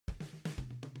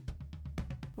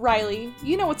Riley,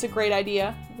 you know what's a great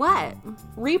idea? What?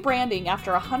 Rebranding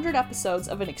after 100 episodes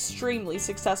of an extremely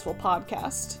successful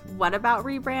podcast. What about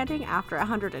rebranding after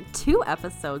 102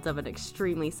 episodes of an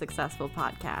extremely successful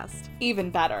podcast?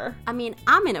 Even better. I mean,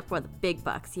 I'm in it for the big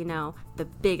bucks, the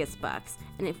biggest bucks.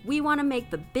 And if we want to make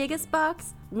the biggest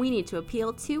bucks, we need to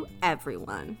appeal to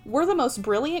everyone. We're the most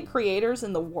brilliant creators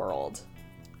in the world.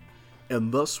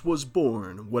 And thus was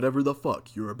born whatever the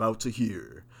fuck you're about to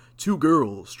hear. Two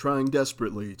girls trying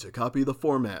desperately to copy the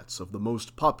formats of the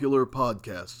most popular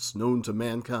podcasts known to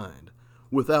mankind,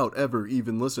 without ever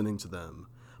even listening to them,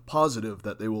 positive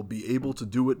that they will be able to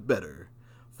do it better.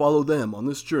 Follow them on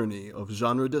this journey of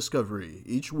genre discovery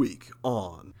each week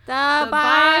on The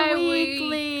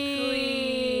Biweekly.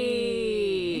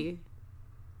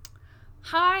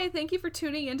 Hi, thank you for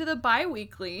tuning into the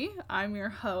Biweekly. I'm your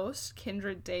host,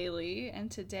 Kindred Daily, and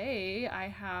today I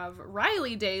have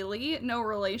Riley Daily, no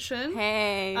relation.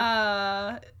 Hey.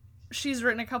 She's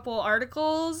written a couple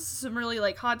articles, some really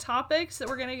hot topics that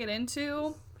we're gonna get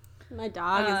into. My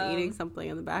dog is eating something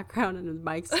in the background, and his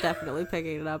mic's definitely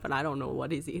picking it up, and I don't know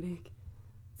what he's eating.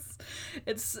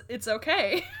 It's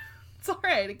okay. It's all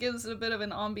right. It gives it a bit of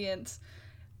an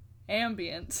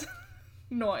ambient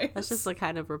noise. That's just the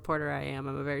kind of reporter I am.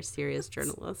 I'm a very serious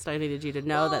journalist. I needed you to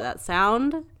know that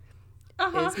sound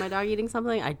is my dog eating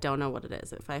something. I don't know what it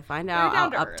is. If I find out,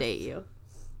 I'll update you.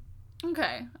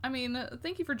 Okay. I mean,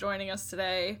 thank you for joining us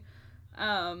today.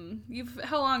 How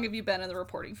long have you been in the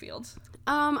reporting field?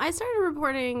 I started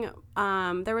reporting,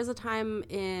 there was a time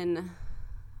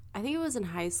I think it was in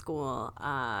high school,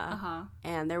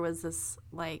 and there was this,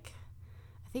 I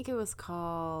think it was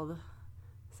called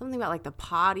something about, the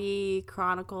Potty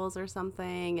Chronicles or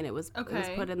something, and it was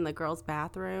put in the girls'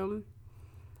 bathroom.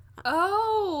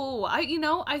 Oh,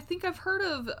 I think I've heard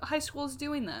of high schools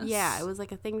doing this. Yeah, it was a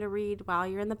thing to read while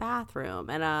you're in the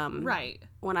bathroom. And right.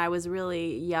 When I was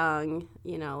really young,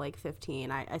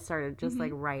 15, I started just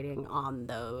writing on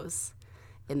those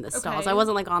in the stalls. I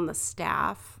wasn't on the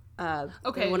staff.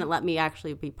 They wouldn't let me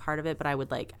actually be part of it, but I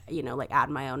would add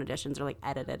my own additions or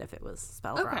edit it if it was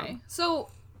spelled wrong. Okay.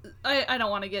 So I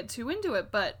don't want to get too into it,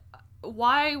 but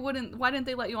why didn't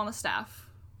they let you on the staff?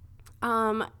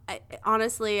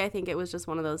 Honestly, I think it was just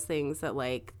one of those things that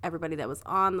everybody that was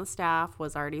on the staff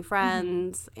was already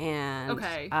friends, and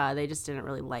they just didn't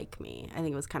really like me. I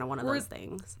think it was kind of one of those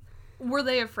things. Were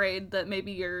they afraid that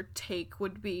maybe your take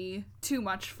would be too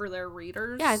much for their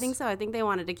readers? Yeah, I think so. I think they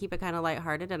wanted to keep it kind of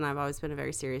lighthearted, and I've always been a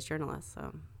very serious journalist.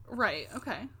 So right,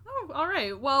 okay. Oh, all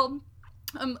right. Well,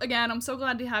 again, I'm so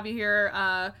glad to have you here.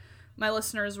 My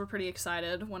listeners were pretty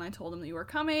excited when I told them that you were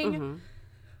coming.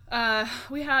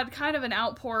 We had kind of an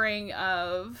outpouring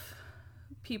of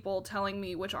people telling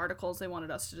me which articles they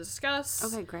wanted us to discuss.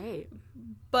 Okay, great.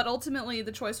 But ultimately,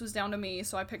 the choice was down to me,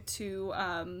 so I picked two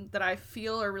that I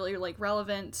feel are really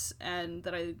relevant and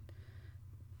that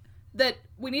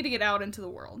we need to get out into the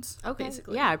world. Okay,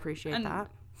 basically. Yeah, I appreciate that.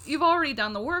 You've already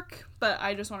done the work, but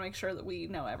I just want to make sure that we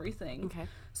know everything. Okay.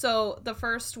 So the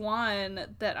first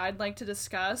one that I'd like to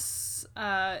discuss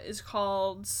is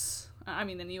called,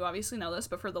 and you obviously know this,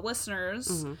 but for the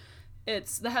listeners,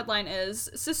 the headline is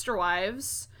Sister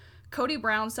Wives, Cody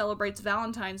Brown celebrates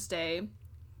Valentine's Day,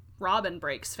 Robin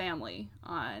breaks family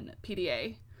on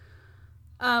PDA.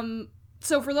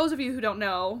 So for those of you who don't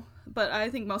know, but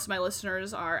I think most of my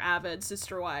listeners are avid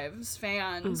Sister Wives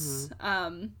fans,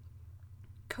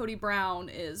 Cody Brown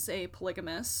is a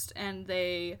polygamist, and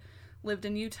they lived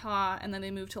in Utah, and then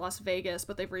they moved to Las Vegas,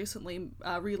 but they've recently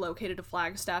relocated to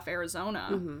Flagstaff,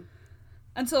 Arizona.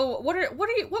 And so what were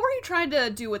you trying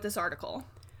to do with this article?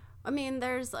 I mean,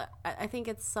 I think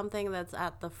it's something that's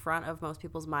at the front of most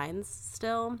people's minds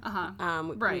still.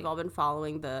 Right. We've all been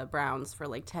following the Browns for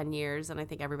 10 years, and I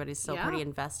think everybody's still pretty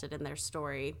invested in their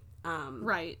story.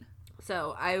 Right.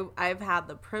 So I've had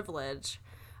the privilege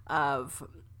of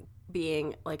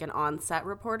being an on-set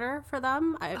reporter for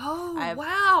them.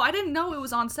 Wow, I didn't know it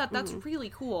was on set. That's really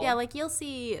cool. Yeah, you'll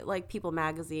see People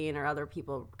Magazine or other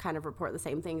people kind of report the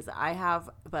same things that I have,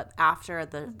 but after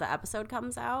the episode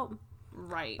comes out.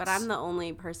 Right. But I'm the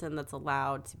only person that's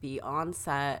allowed to be on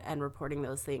set and reporting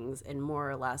those things in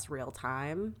more or less real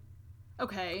time.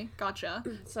 Okay, gotcha.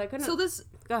 So I couldn't.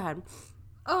 Go ahead.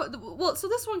 Oh, well, so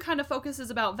this one kind of focuses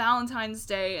about Valentine's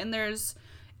Day, and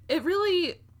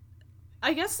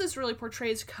I guess this really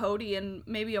portrays Cody in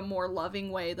maybe a more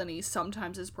loving way than he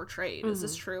sometimes is portrayed. Is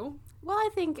this true? Well, I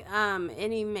think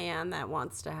any man that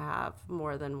wants to have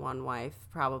more than one wife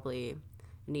probably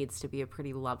needs to be a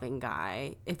pretty loving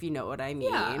guy, if you know what I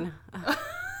mean. Yeah.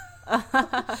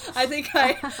 I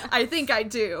think I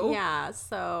do. Yeah,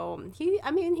 so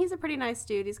he's a pretty nice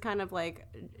dude. He's kind of like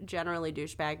generally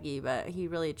douchebaggy, but he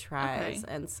really tries.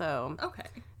 Okay. And so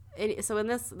Okay. so in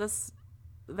this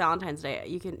Valentine's Day,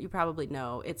 you probably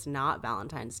know it's not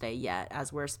Valentine's Day yet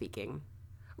as we're speaking.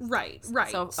 Right.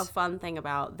 So a fun thing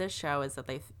about this show is that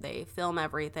they film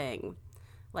everything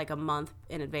like a month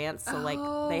in advance. So like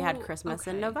they had Christmas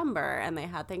in November and they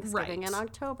had Thanksgiving in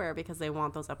October because they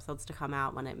want those episodes to come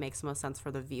out when it makes most sense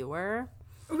for the viewer.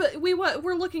 But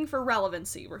we're looking for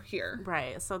relevancy. We're here.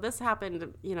 Right. So this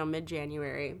happened,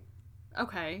 mid-January.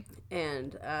 Okay.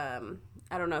 And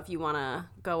I don't know if you want to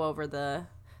go over the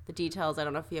details. I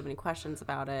don't know if you have any questions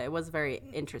about it. It was a very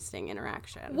interesting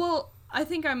interaction. Well, I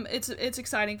think it's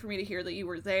exciting for me to hear that you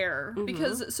were there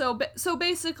because so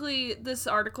basically this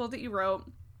article that you wrote,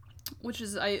 which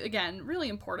is again really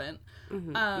important.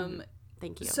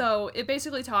 Thank you. So it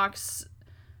basically talks.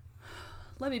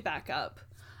 Let me back up.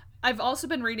 I've also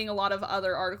been reading a lot of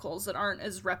other articles that aren't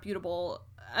as reputable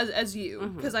as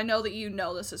you, because I know that you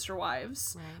know the Sister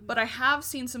Wives. Right. But I have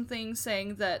seen some things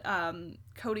saying that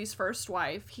Cody's first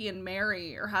wife, he and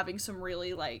Mary, are having some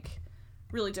really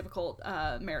difficult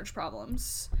marriage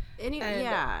problems.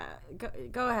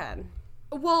 Go ahead.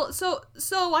 Well, so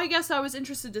I guess I was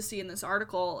interested to see in this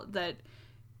article that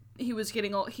he was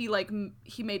getting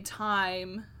he made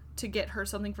time to get her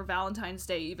something for Valentine's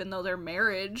Day, even though their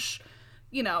marriage,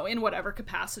 in whatever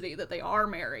capacity that they are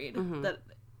married, that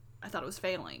I thought it was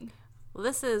failing. Well,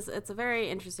 it's a very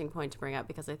interesting point to bring up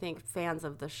because I think fans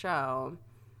of the show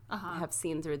have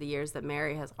seen through the years that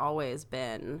Mary has always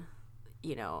been,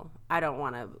 I don't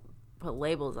want to put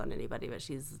labels on anybody, but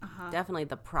she's definitely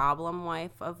the problem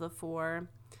wife of the four.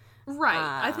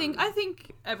 Right. I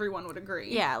think everyone would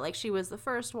agree. Yeah, like she was the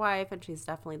first wife and she's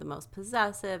definitely the most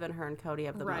possessive, and her and Cody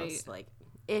have the most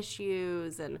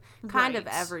issues, and kind of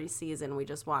every season we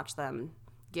just watch them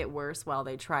get worse while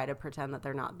they try to pretend that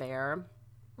they're not there.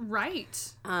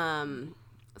 Right.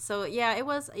 So yeah, it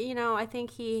was, I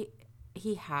think he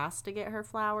has to get her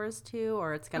flowers too,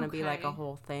 or it's going to be like a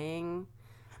whole thing.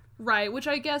 Right, which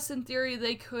I guess in theory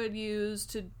they could use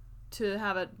to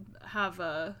have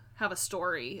a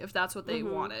story if that's what they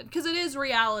wanted, because it is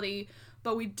reality,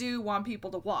 but we do want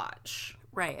people to watch.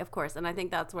 Right, of course, and I think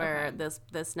that's where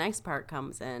this next part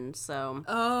comes in. So.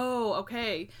 Oh,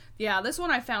 okay, yeah. This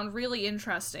one I found really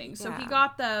interesting. So he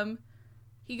got them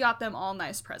all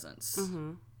nice presents,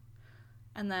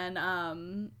 and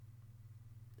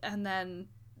then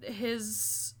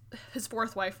his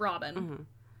fourth wife, Robin,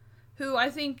 who I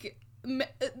think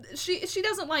she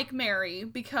doesn't like Mary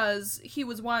because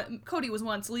Cody was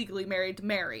once legally married to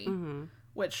Mary.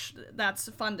 Which, that's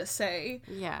fun to say.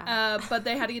 Yeah. But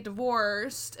they had to get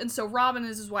divorced, and so Robin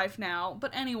is his wife now.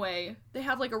 But anyway, they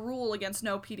have a rule against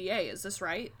no PDA, is this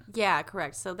right? Yeah,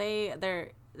 correct. So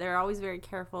they're always very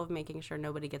careful of making sure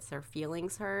nobody gets their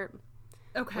feelings hurt.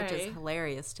 Okay. Which is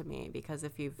hilarious to me, because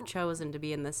if you've chosen to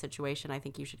be in this situation, I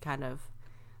think you should kind of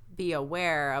be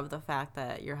aware of the fact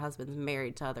that your husband's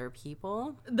married to other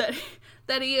people. That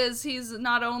he's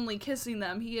not only kissing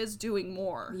them, he is doing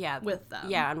more with them.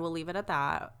 Yeah, and we'll leave it at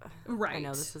that. Right. I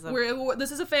know this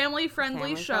is a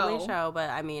family-friendly show. But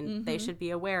I mean, they should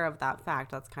be aware of that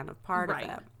fact. That's kind of part of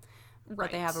it.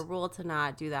 But they have a rule to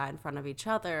not do that in front of each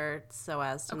other so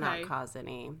as to not cause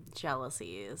any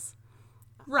jealousies.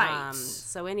 Right.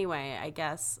 So anyway, I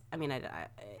guess,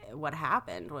 what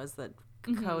happened was that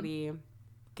Cody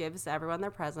gives everyone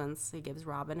their presents. He gives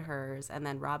Robin hers, and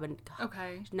then Robin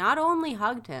not only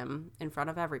hugged him in front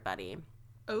of everybody,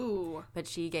 but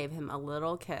she gave him a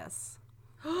little kiss.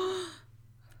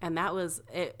 And that was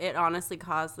it. Honestly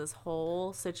caused this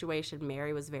whole situation.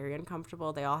 Mary was very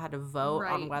uncomfortable. They all had to vote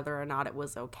on whether or not it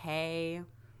was okay.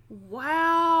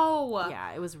 Wow.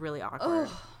 Yeah, it was really awkward.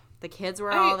 Ugh. The kids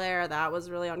were all there. That was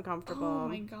really uncomfortable. Oh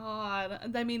my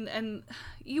God. I mean, and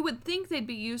you would think they'd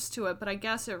be used to it, but I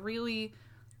guess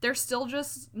they're still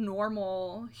just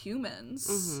normal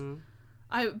humans.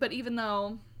 But even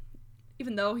though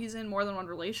he's in more than one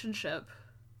relationship,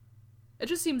 it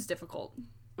just seems difficult.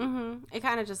 It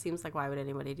kind of just seems like, why would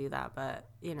anybody do that? But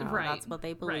that's what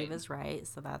they believe is right,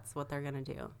 so that's what they're gonna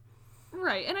do.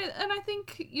 Right, and I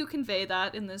think you convey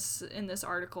that in this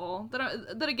article.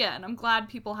 That again, I'm glad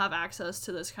people have access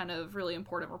to this kind of really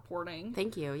important reporting.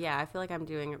 Thank you. Yeah, I feel like I'm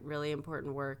doing really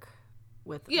important work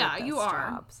with this you are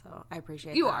job, so I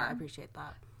appreciate you that. are. I appreciate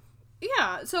that.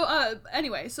 Yeah. So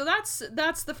anyway, so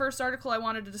that's the first article I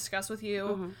wanted to discuss with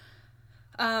you.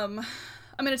 I'm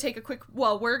gonna take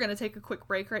we're gonna take a quick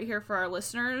break right here for our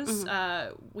listeners.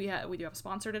 We do have a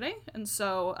sponsor today, and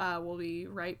so we'll be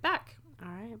right back. All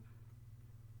right.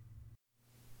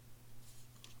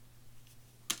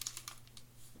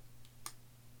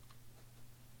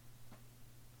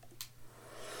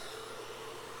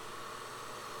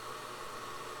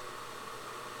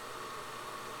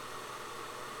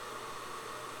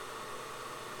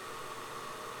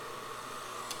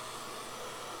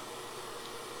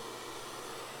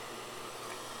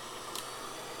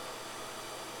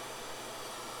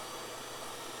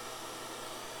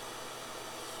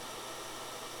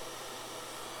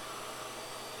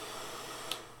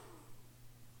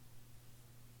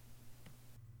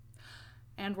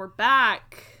 And we're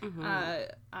back.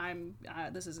 I'm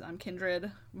Kindred.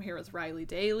 I'm here with Riley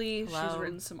Daily. Hello. She's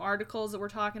written some articles that we're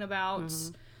talking about.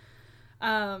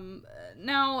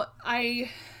 Now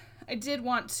I did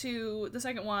want to. The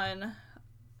second one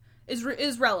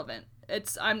is relevant.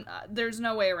 There's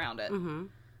no way around it.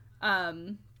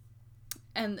 And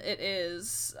it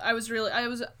is.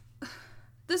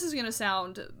 This is gonna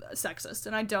sound sexist,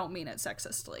 and I don't mean it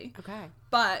sexistly. Okay.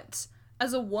 But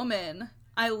as a woman,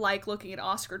 I like looking at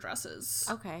Oscar dresses.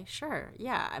 Okay, sure.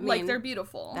 Yeah, I mean, like, they're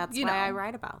beautiful. That's why I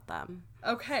write about them.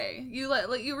 Okay, you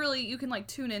can like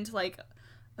tune into like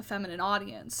a feminine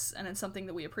audience, and it's something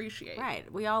that we appreciate.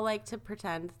 Right. We all like to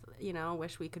pretend,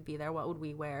 wish we could be there. What would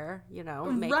we wear?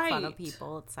 Make fun of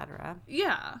people, etc.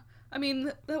 Yeah, I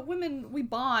mean, the women, we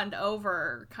bond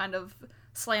over kind of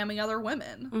slamming other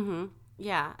women.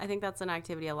 Yeah, I think that's an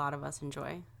activity a lot of us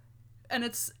enjoy, and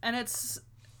it's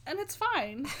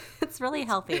fine. It's really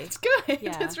healthy. It's good.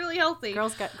 Yeah. It's really healthy.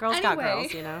 Girls got girls.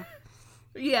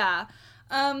 Yeah.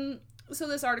 So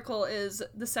this article is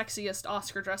the sexiest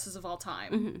Oscar dresses of all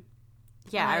time.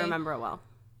 Yeah, I remember it well.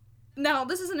 Now,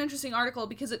 this is an interesting article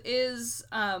because it is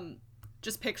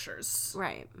just pictures.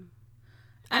 Right.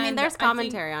 I mean, there's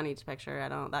commentary on each picture.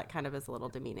 That kind of is a little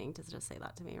demeaning to just say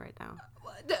that to me right now.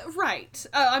 Right.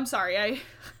 I'm sorry.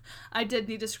 I did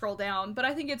need to scroll down, but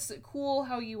I think it's cool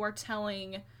how you are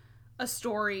telling a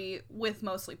story with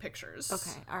mostly pictures.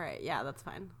 Okay. All right. Yeah, that's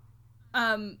fine.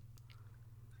 I'm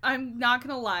not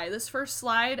gonna lie. This first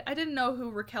slide, I didn't know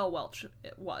who Raquel Welch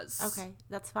was. Okay,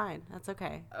 that's fine. That's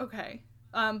okay. Okay.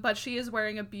 But she is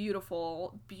wearing a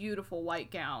beautiful, beautiful white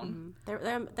gown. There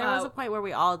was a point where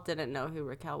we all didn't know who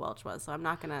Raquel Welch was, so I'm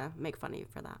not gonna make fun of you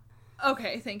for that.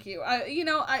 Okay, thank you.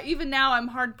 Even now I'm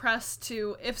hard pressed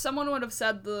to. If someone would have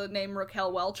said the name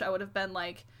Raquel Welch, I would have been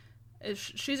like,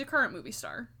 she's a current movie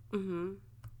star.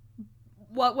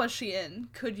 What was she in?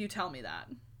 Could you tell me that?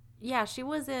 Yeah, she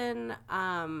was in.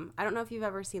 I don't know if you've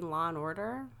ever seen Law and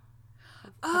Order.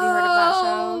 Have you heard of that show?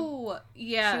 Oh,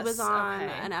 yes. She was on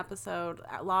an episode,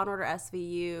 Law and Order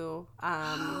SVU,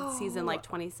 season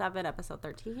 27, episode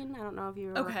 13. I don't know if you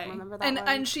remember that one.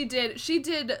 And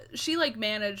she like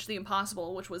managed the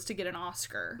impossible, which was to get an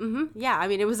Oscar. Yeah, I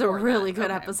mean, it was a really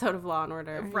good episode of Law and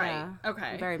Order. Right. Yeah.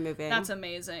 Okay. Very moving. That's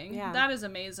amazing. Yeah. That is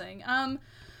amazing.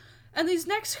 And these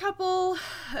next couple,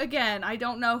 again, I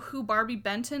don't know who Barbie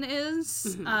Benton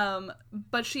is,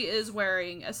 but she is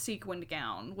wearing a sequined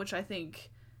gown, which I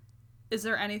think, is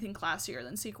there anything classier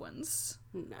than sequins?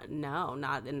 No,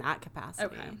 not in that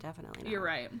capacity. Okay. Definitely not. You're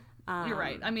right. You're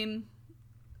right. I mean,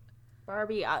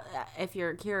 Barbie, if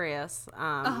you're curious,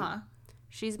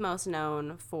 she's most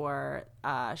known for,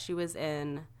 she was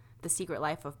in The Secret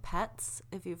Life of Pets,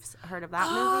 if you've heard of that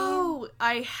movie. Oh,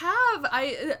 I have.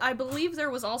 I believe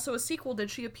there was also a sequel. Did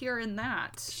she appear in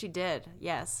that? She did,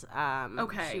 yes.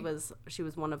 Okay. She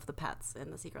was one of the pets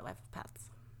in The Secret Life of Pets.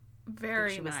 Very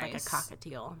nice. She was like a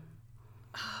cockatiel.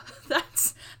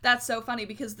 That's so funny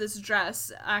because this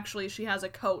dress, actually, she has a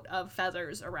coat of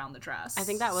feathers around the dress. I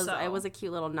think that was it was a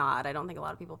cute little nod. I don't think a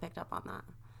lot of people picked up on that.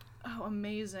 Oh,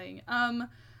 amazing.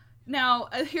 Now,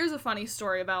 here's a funny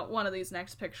story about one of these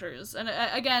next pictures. And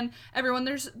again, everyone,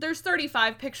 there's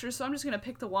 35 pictures, so I'm just going to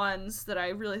pick the ones that I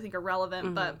really think are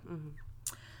relevant. But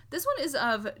this one is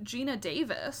of Gina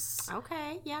Davis.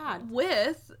 Okay, yeah.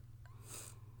 With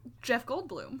Jeff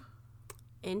Goldblum.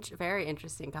 Very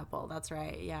interesting couple. That's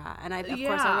right, yeah. And of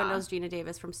course, everyone knows Gina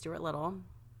Davis from Stuart Little.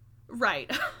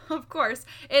 Right, of course.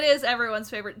 It is everyone's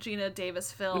favorite Gina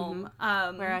Davis film.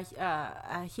 Where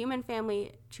a human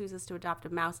family chooses to adopt a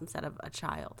mouse instead of a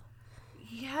child.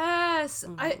 Yes.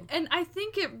 I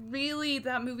think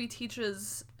that movie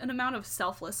teaches an amount of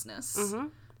selflessness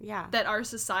that our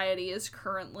society is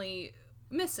currently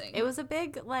missing. It was a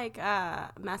big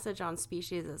message on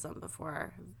speciesism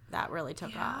before that really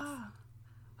took off.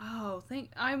 Oh,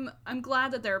 I'm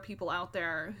glad that there are people out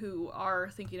there who are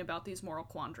thinking about these moral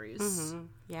quandaries.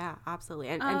 Yeah, absolutely.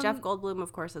 And Jeff Goldblum,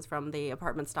 of course, is from the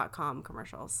Apartments.com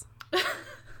commercials.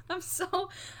 I'm so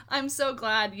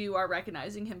glad you are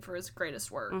recognizing him for his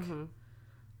greatest work.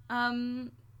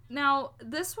 Now,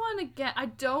 this one, again, I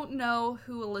don't know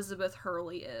who Elizabeth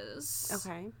Hurley is.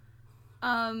 Okay.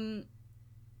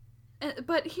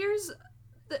 But here's...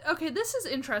 Okay, this is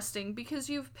interesting because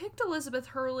you've picked Elizabeth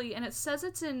Hurley and it says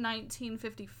it's in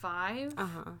 1955.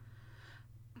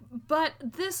 But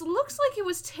this looks like it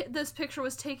was this picture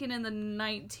was taken in the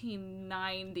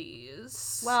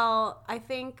 1990s. Well, I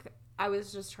think I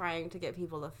was just trying to get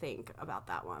people to think about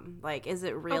that one. Like, is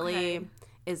it really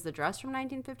is the dress from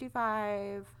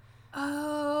 1955?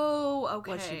 Oh,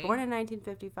 okay. Was she born in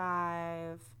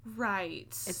 1955?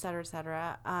 Right. Et cetera, et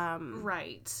cetera.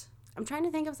 Right. I'm trying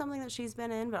to think of something that she's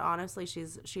been in, but honestly,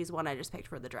 she's one I just picked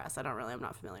for the dress. I'm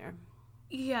not familiar.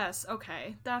 Yes,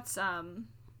 okay. That's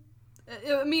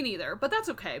me neither, but that's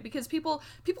okay because people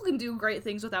can do great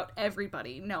things without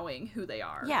everybody knowing who they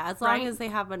are. Yeah, as long as they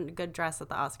have a good dress at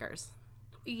the Oscars.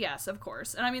 Yes, of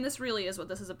course. And I mean, this really is what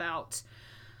this is about.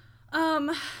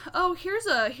 Here's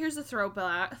a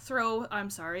throwback.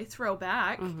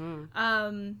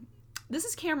 Mm-hmm. This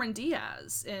is Cameron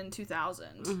Diaz in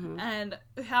 2000. Mm-hmm. And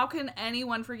how can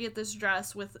anyone forget this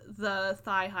dress with the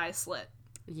thigh-high slit?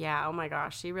 Yeah, oh my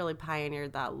gosh, she really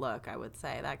pioneered that look, I would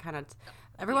say. That kind of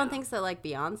everyone thinks that like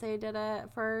Beyonce did it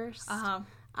first.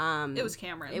 It was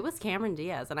Cameron. It was Cameron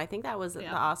Diaz, and I think that was the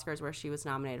Oscars where she was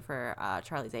nominated for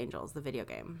Charlie's Angels, the video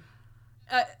game.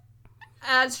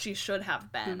 As she should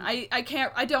have been. Mm-hmm.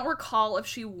 I don't recall if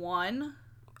she won.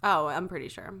 Oh, I'm pretty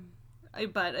sure.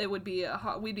 But it would be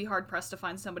we'd be hard pressed to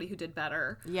find somebody who did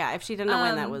better. Yeah, if she didn't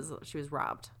win, she was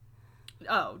robbed.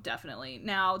 Oh, definitely.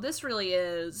 Now this really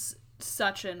is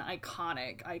such an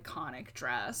iconic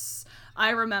dress.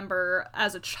 I remember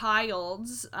as a child,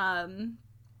 in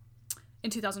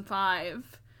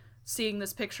 2005, seeing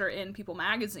this picture in People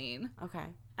magazine. Okay.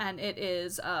 And it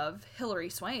is of Hilary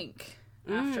Swank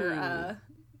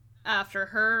after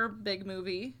her big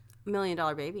movie, $1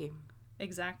 Million Baby.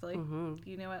 Exactly. Mm-hmm.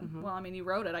 You knew it. Mm-hmm. Well, I mean, you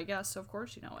wrote it, I guess, so of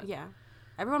course you know it. Yeah.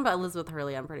 Everyone but Elizabeth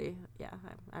Hurley, I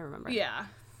remember. Yeah.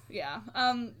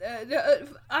 I've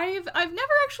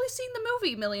never actually seen the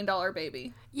movie $1 Million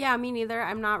Baby. Yeah, me neither.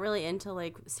 I'm not really into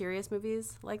like serious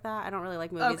movies like that. I don't really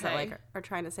like movies that like are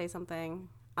trying to say something.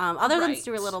 Other than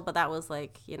Stuart Little, but that was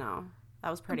like, that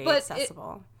was pretty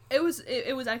accessible. It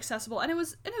was accessible and it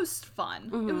was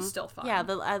fun. Mm-hmm. It was still fun. Yeah,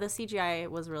 the CGI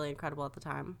was really incredible at the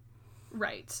time.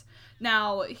 Right.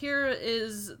 Now, here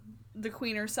is the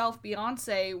queen herself,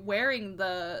 Beyonce, wearing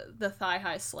the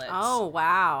thigh-high slit. Oh,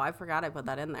 wow. I forgot I put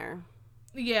that in there.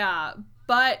 Yeah,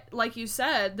 but like you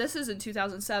said, this is in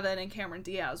 2007 and Cameron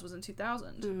Diaz was in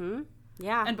 2000. Mm-hmm.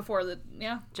 Yeah. And before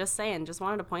Just saying, just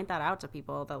wanted to point that out to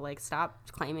people that, like,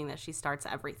 stop claiming that she starts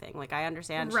everything. Like, I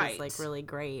understand she's, like, really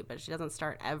great, but she doesn't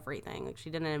start everything. Like, she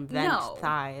didn't invent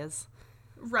thighs.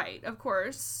 Right, of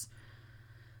course.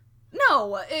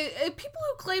 No, people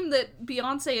who claim that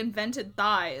Beyonce invented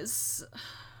thighs.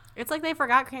 It's like they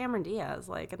forgot Cameron Diaz,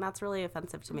 like, and that's really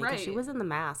offensive to me. Because she was in The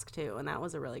Mask, too, and that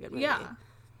was a really good movie. Yeah,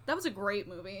 that was a great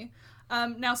movie.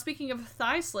 Now, speaking of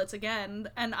thigh slits again,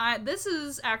 and this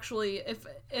is actually,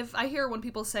 if I hear when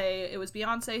people say it was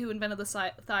Beyonce who invented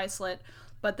the thigh slit,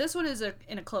 but this one is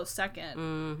in a close second,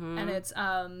 and it's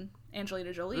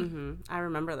Angelina Jolie. Mm-hmm. I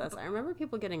remember this. I remember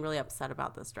people getting really upset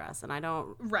about this dress, and I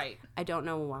don't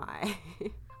know why.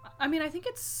 I mean, I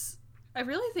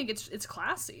really think it's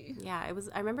classy. Yeah, it was.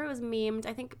 I remember it was memed.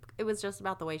 I think it was just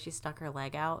about the way she stuck her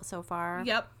leg out so far.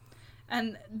 Yep.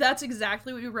 And that's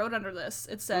exactly what you wrote under this.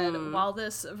 It said, while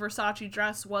this Versace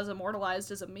dress was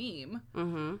immortalized as a meme.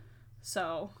 Mm-hmm.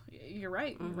 So, you're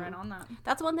right. You're right on that.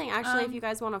 That's one thing. Actually, if you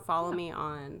guys want to follow me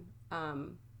on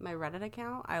my Reddit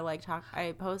account,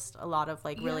 I post a lot of,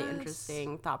 like, really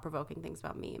interesting, thought-provoking things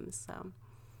about memes, so...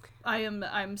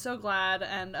 I'm so glad,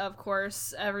 and of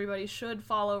course, everybody should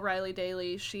follow Riley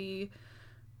Daily.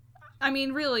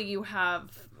 Really, you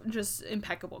have just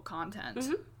impeccable content.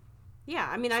 Mm-hmm. Yeah,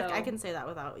 I mean, I can say that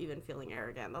without even feeling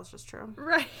arrogant. That's just true.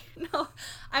 Right. No,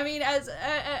 I mean, as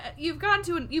you've gone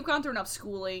through enough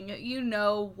schooling, you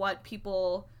know what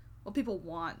people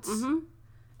want,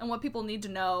 and what people need to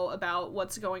know about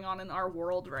what's going on in our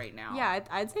world right now. Yeah,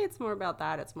 I'd say it's more about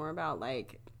that. It's more about,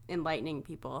 like, enlightening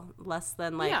people, less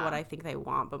than, like, what I think they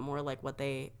want, but more like what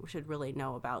they should really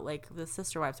know about. Like, the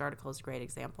Sister Wives article is a great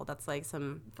example. That's like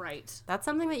that's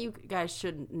something that you guys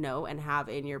should know and have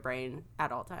in your brain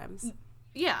at all times.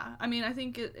 Yeah, I mean, I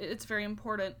think it's very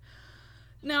important.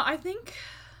 Now, I think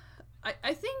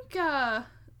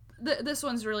this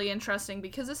one's really interesting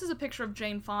because this is a picture of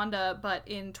Jane Fonda, but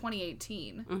in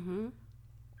 2018. Mm-hmm.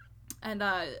 And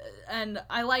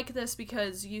I like this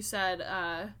because you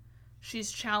said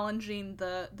she's challenging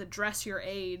the dress your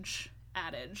age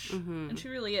adage, and she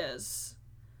really is.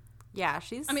 Yeah,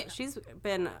 she's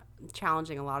been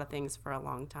challenging a lot of things for a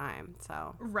long time,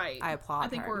 so I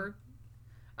applaud her.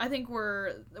 I think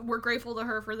we're grateful to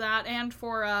her for that, and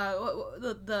for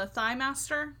the Thigh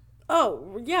Master.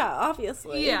 Oh yeah,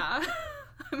 obviously. Yeah,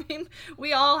 I mean,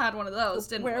 we all had one of those,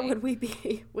 didn't we? Where would we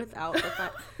be without the thigh?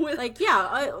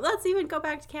 Let's even go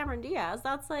back to Cameron Diaz.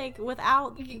 That's like,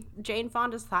 without Jane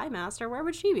Fonda's Thigh Master, where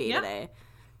would she be today?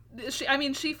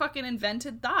 She fucking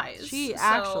invented thighs. She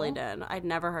actually did. I'd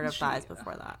never heard of thighs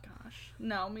before that. Gosh,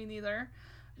 no, me neither.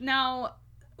 Now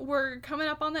we're coming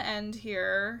up on the end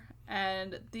here,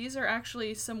 and these are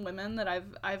actually some women that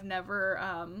I've never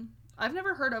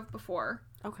heard of before.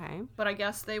 Okay. But I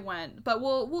guess they went. But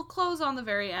we'll close on the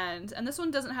very end, and this one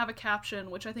doesn't have a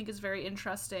caption, which I think is very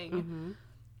interesting. Mm-hmm.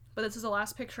 But this is the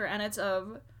last picture, and it's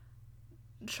of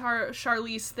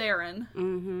Charlize Theron.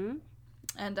 Mm-hmm.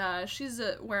 And she's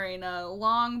wearing a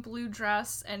long blue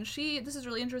dress, and this is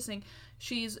really interesting,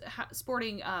 she's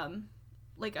sporting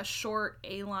like a short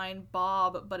A-line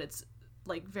bob, but it's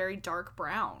like very dark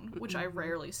brown, which I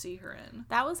rarely see her in.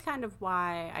 That was kind of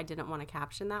why I didn't want to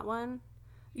caption that one.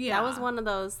 Yeah. That was one of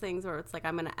those things where it's like,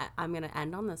 I'm gonna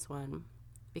end on this one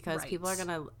because people are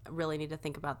gonna really need to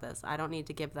think about this. I don't need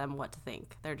to give them what to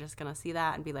think. They're just gonna see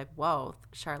that and be like, whoa,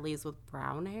 Charlize with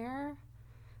brown hair?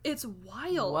 It's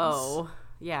wild. Whoa.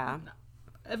 Yeah.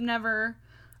 I've never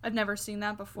seen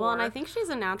that before. Well, and I think she's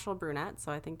a natural brunette,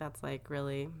 so I think that's like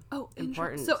really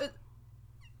important. So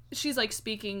she's like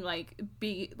speaking like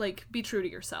be true to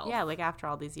yourself. Yeah, like after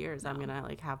all these years, I'm gonna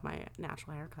like have my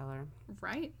natural hair color.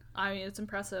 Right. I mean, it's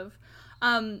impressive.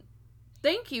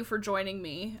 Thank you for joining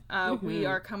me. We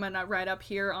are coming right up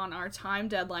here on our time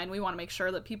deadline. We want to make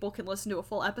sure that people can listen to a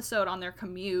full episode on their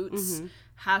commutes.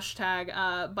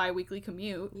 Hashtag biweekly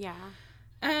commute. Yeah.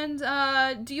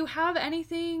 And do you have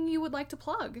anything you would like to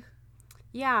plug?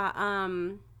 Yeah.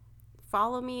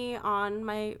 Follow me on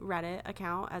my Reddit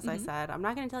account, as I said. I'm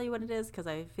not going to tell you what it is because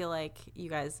I feel like you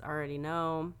guys already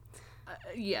know.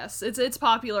 Yes, it's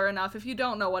popular enough. If you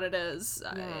don't know what it is,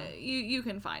 you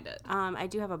can find it. I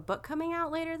do have a book coming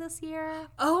out later this year.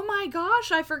 Oh my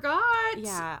gosh, I forgot.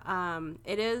 Yeah,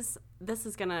 it is. This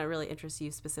is going to really interest you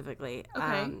specifically.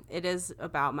 Okay. It is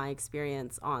about my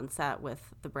experience on set with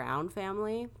the Brown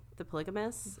family, the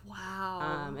polygamists.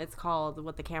 Wow. It's called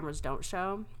What the Cameras Don't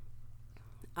Show.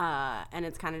 And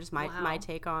it's kind of just my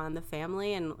take on the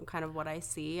family and kind of what I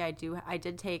see. I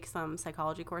did take some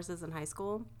psychology courses in high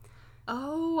school.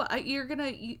 Oh, I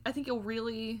think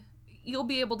you'll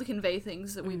be able to convey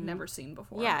things that we've never seen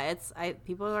before. Yeah,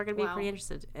 people are going to be pretty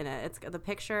interested in it. The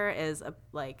picture is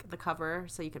like the cover,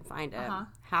 so you can find it.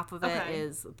 Half of it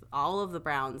is all of the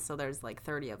Browns, so there's like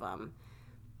 30 of them.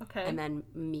 Okay. And then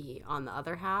me on the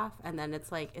other half, and then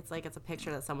it's a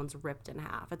picture that someone's ripped in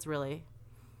half. It's really.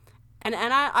 And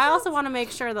I also want to make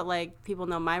sure that like people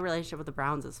know my relationship with the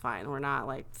Browns is fine. We're not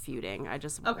like feuding. I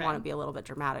just want to be a little bit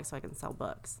dramatic so I can sell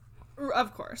books.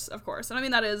 Of course. And I mean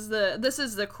this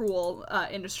is the cruel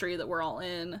industry that we're all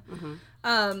in.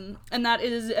 And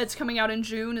it's coming out in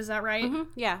June. Is that right?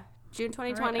 Yeah, June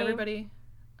 2020. Right, everybody,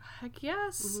 heck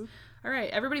yes. All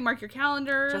right, everybody, mark your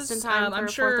calendars. Just in time for I'm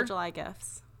sure 4th of July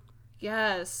gifts.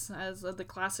 Yes, as the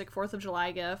classic 4th of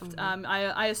July gift.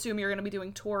 I assume you're going to be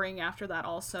doing touring after that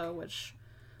also, which...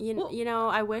 You know,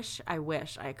 I wish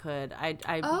I could.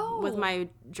 With my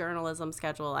journalism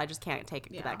schedule, I just can't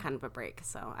take that kind of a break.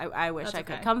 So I wish I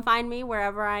could. Come find me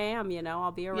wherever I am. You know,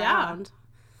 I'll be around.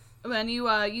 Yeah. And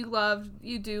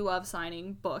you do love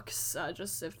signing books.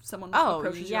 Just if someone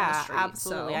approaches you on the street.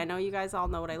 Absolutely. So. I know you guys all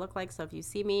know what I look like. So if you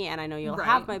see me, and I know you'll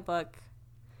have my book.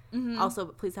 Also,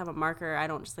 please have a marker. I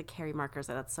don't just like carry markers.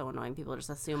 That's so annoying. People just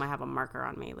assume I have a marker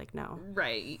on me. Like, no.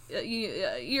 Right.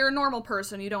 You're a normal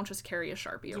person. You don't just carry a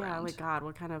Sharpie around. Yeah, like, God,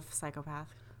 what kind of psychopath?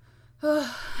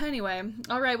 Anyway.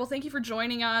 All right. Well, thank you for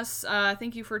joining us.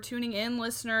 Thank you for tuning in,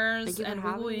 listeners. Thank you for and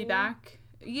having we will be me. back.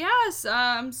 Yes.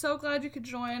 I'm so glad you could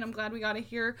join. I'm glad we got to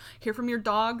hear from your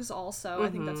dogs also. I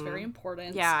think that's very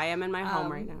important. Yeah, I am in my home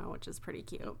right now, which is pretty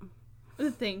cute.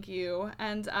 Thank you.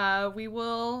 And I'll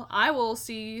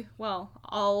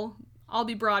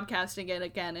be broadcasting it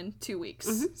again in 2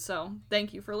 weeks. So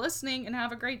thank you for listening and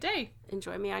have a great day.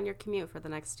 Enjoy me on your commute for the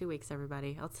next 2 weeks,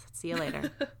 everybody. I'll see you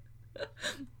later.